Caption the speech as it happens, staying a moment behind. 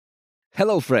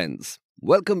Hello friends,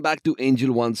 welcome back to angel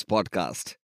once podcast.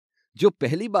 जो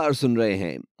पहली बार सुन रहे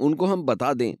हैं उनको हम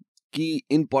बता दें कि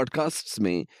इन पॉडकास्ट्स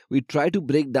में we try to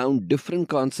break down different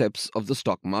concepts of the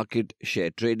stock market,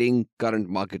 share trading, current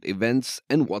market events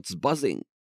and what's buzzing.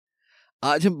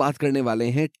 आज हम बात करने वाले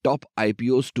हैं top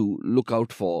IPOs to look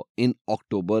out for in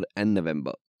October and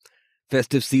November.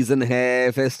 Festive season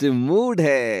है, festive mood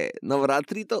है,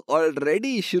 नवरात्रि तो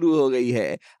already शुरू हो गई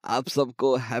है। आप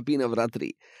सबको हैप्पी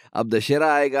नवरात्रि। अब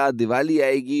दशहरा आएगा, दिवाली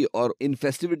आएगी और इन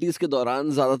फेस्टिविटीज के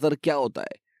दौरान ज्यादातर क्या होता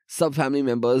है, सब फैमिली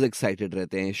मेंबर्स एक्साइटेड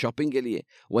रहते हैं शॉपिंग के लिए।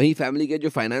 वहीं फैमिली के जो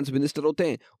फाइनेंस मिनिस्टर होते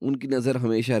हैं उनकी नजर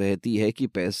हमेशा रहती है कि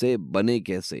पैसे बने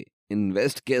कैसे,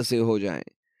 इन्वेस्ट कैसे हो जाएं।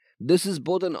 This is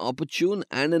both N opportune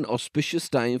and N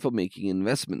auspicious time for making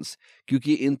investments,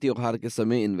 क्योंकि इन त्योहार के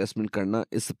समय इन्वेस्टमेंट करना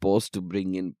is supposed to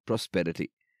bring in prosperity.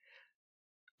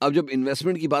 अब जब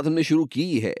इन्वेस्टमेंट की बात हमने शुरू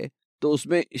की है तो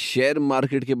उसमें शेयर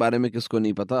मार्केट के बारे में किसको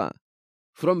नहीं पता।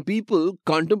 From people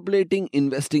contemplating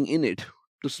investing in it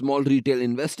to small retail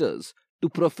investors to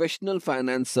professional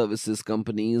finance services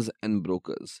companies and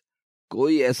brokers,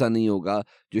 कोई ऐसा नहीं होगा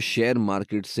जो शेयर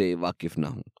मार्केट से वाकिफ ना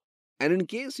हो। And in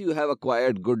case you have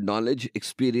acquired good knowledge,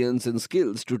 experience and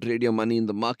skills to trade your money in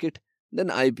the market,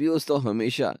 then IPOs तो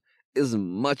हमेशा is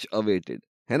much awaited,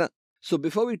 है ना? So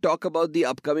before we talk about the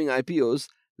upcoming IPOs,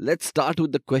 let's start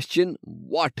with the question,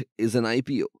 what is an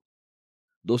IPO?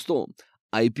 दोस्तों,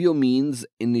 IPO means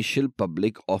Initial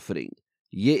Public Offering.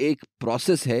 ये एक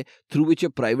process है through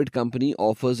which a private company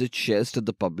offers its shares to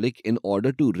the public in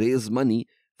order to raise money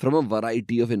from a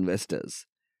variety of investors.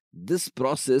 This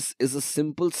process is a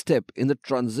simple step in the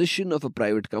transition of a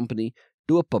private company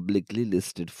to a publicly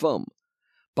listed firm.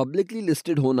 Publicly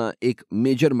listed होना एक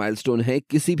major milestone है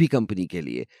किसी भी company के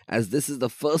लिए, as this is the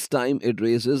first time it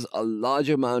raises a large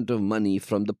amount of money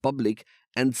from the public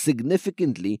and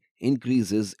significantly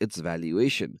increases its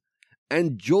valuation.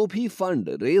 And जो भी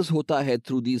fund raise होता है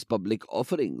through these public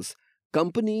offerings,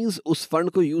 companies उस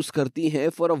fund को use करती हैं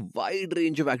for a wide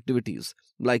range of activities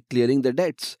like clearing the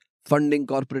debts, funding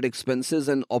corporate expenses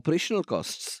and operational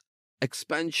costs,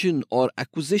 expansion or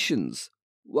acquisitions,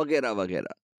 वगैरह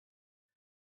वगैरह।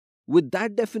 With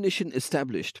that definition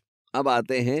established, अब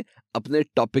आते हैं अपने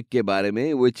टॉपिक के बारे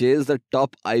में, which is the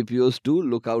top IPOs to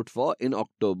look out for in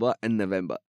October and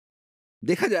November.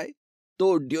 देखा जाए तो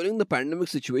during the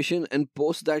pandemic situation and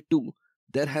post that too,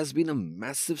 there has been a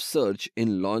massive surge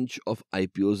in launch of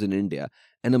IPOs in India,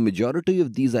 and a majority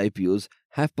of these IPOs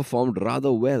have performed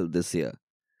rather well this year.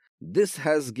 This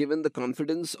has given the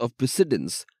confidence of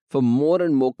precedence for more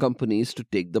and more companies to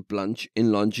take the plunge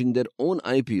in launching their own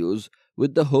IPOs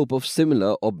with the hope of similar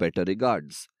or better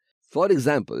regards. For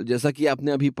example, जैसा कि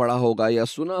आपने अभी पढ़ा होगा या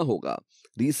सुना होगा,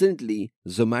 recently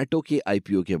Zomato के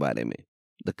IPO के बारे में.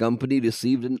 The company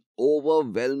received an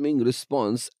overwhelming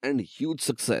response and huge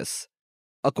success.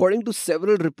 According to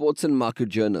several reports in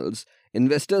market journals,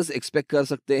 investors expect कर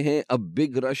सकते हैं a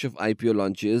big rush of IPO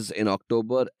launches in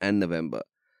October and November.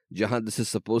 Jahan this is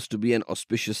supposed to be an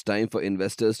auspicious time for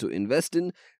investors to invest in,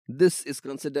 this is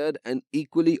considered an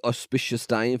equally auspicious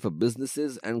time for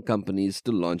businesses and companies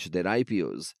to launch their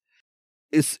IPOs.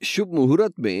 इस शुभ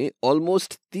मुहूर्त में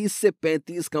almost 30 से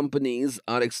 35 companies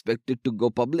are expected to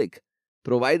go public,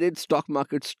 provided stock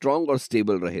market strong और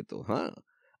stable रहे तो। हाँ,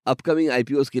 upcoming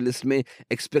IPOs की list में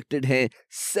एक्सपेक्टेड हैं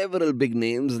several big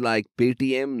names like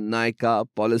Paytm, Nykaa,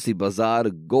 Policy Bazaar,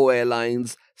 Go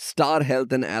Airlines, Star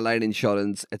Health and Allied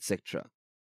Insurance, etc.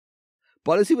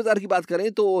 Policy Bazaar की बात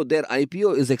करें तो their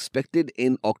IPO is expected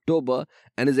in October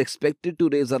and is expected to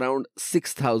raise around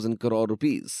 6,000 crore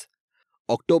rupees.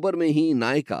 October में ही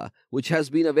Nykaa, which has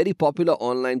been a very popular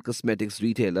online cosmetics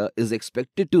retailer, is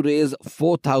expected to raise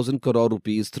 4,000 crore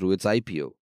rupees through its IPO.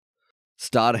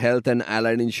 Star Health and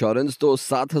Allied Insurance तो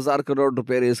 7,000 करोड़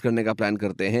रुपए raise करने का plan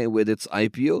करते हैं with its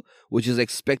IPO which is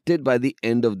expected by the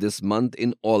end of this month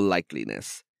in all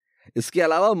likeliness. इसके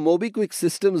अलावा MobiKwik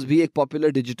systems भी एक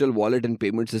popular digital wallet and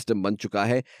payment system बन चुका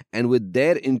है, and with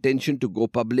their intention to go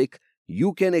public,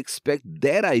 you can expect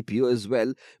their IPO as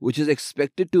well, which is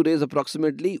expected to raise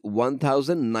approximately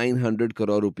 1,900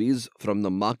 crore rupees from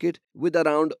the market with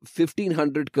around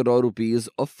 1,500 crore rupees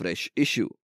of fresh issue.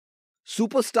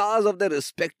 Superstars of their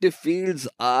respective fields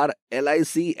are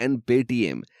LIC and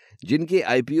Paytm, जिनके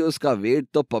IPOs का wait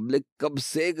तो public कब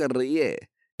से कर रही है।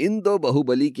 इन दो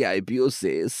बाहुबली के IPOs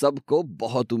से सबको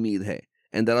बहुत उम्मीद है,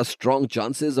 and there are strong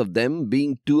chances of them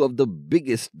being two of the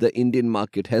biggest the Indian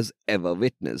market has ever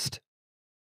witnessed.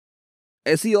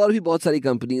 ऐसी और भी बहुत सारी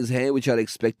कंपनीज हैं which are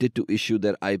expected to issue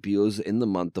their IPOs in the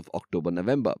month of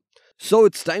October-November. So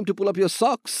it's time to pull up your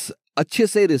socks अच्छे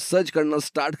से research करना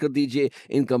start कर दीजिए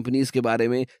इन कंपनीज के बारे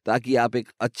में, ताकि आप एक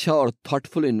अच्छा और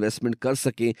थॉटफुल इन्वेस्टमेंट कर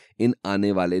सकें इन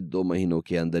आने वाले 2 महीनों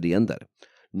के अंदर ही अंदर।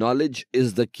 Knowledge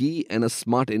is the key, and a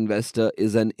smart investor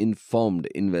is an informed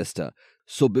investor.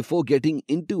 So, before getting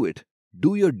into it,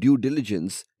 do your due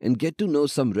diligence and get to know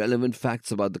some relevant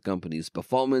facts about the company's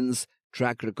performance,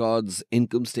 track records,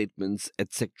 income statements,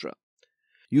 etc.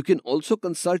 You can also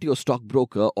consult your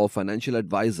stockbroker or financial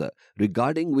advisor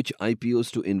regarding which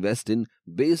IPOs to invest in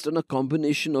based on a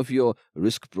combination of your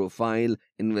risk profile,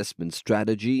 investment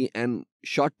strategy, and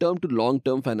short term to long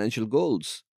term financial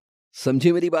goals.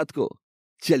 समझे मेरी बात को?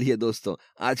 चलिए दोस्तों,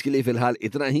 आज के लिए फिलहाल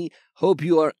इतना ही। Hope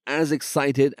you are as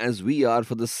excited as we are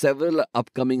for the several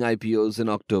upcoming IPOs in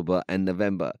October and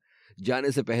November.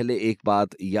 जाने से पहले एक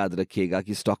बात याद रखिएगा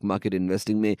कि स्टॉक मार्केट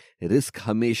इन्वेस्टिंग में रिस्क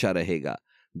हमेशा रहेगा।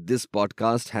 This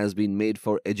podcast has been made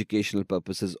for educational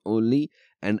purposes only,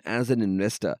 and as an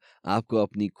investor आपको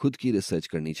अपनी खुद की रिसर्च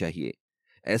करनी चाहिए।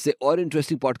 ऐसे और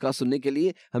इंटरेस्टिंग पॉडकास्ट सुनने के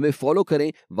लिए हमें फॉलो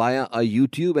करें via our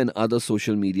YouTube and other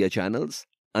social media channels.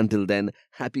 Until then,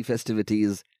 happy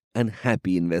festivities and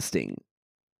happy investing.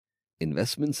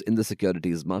 Investments in the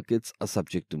securities markets are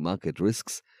subject to market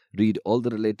risks. Read all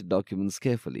the related documents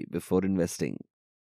carefully before investing.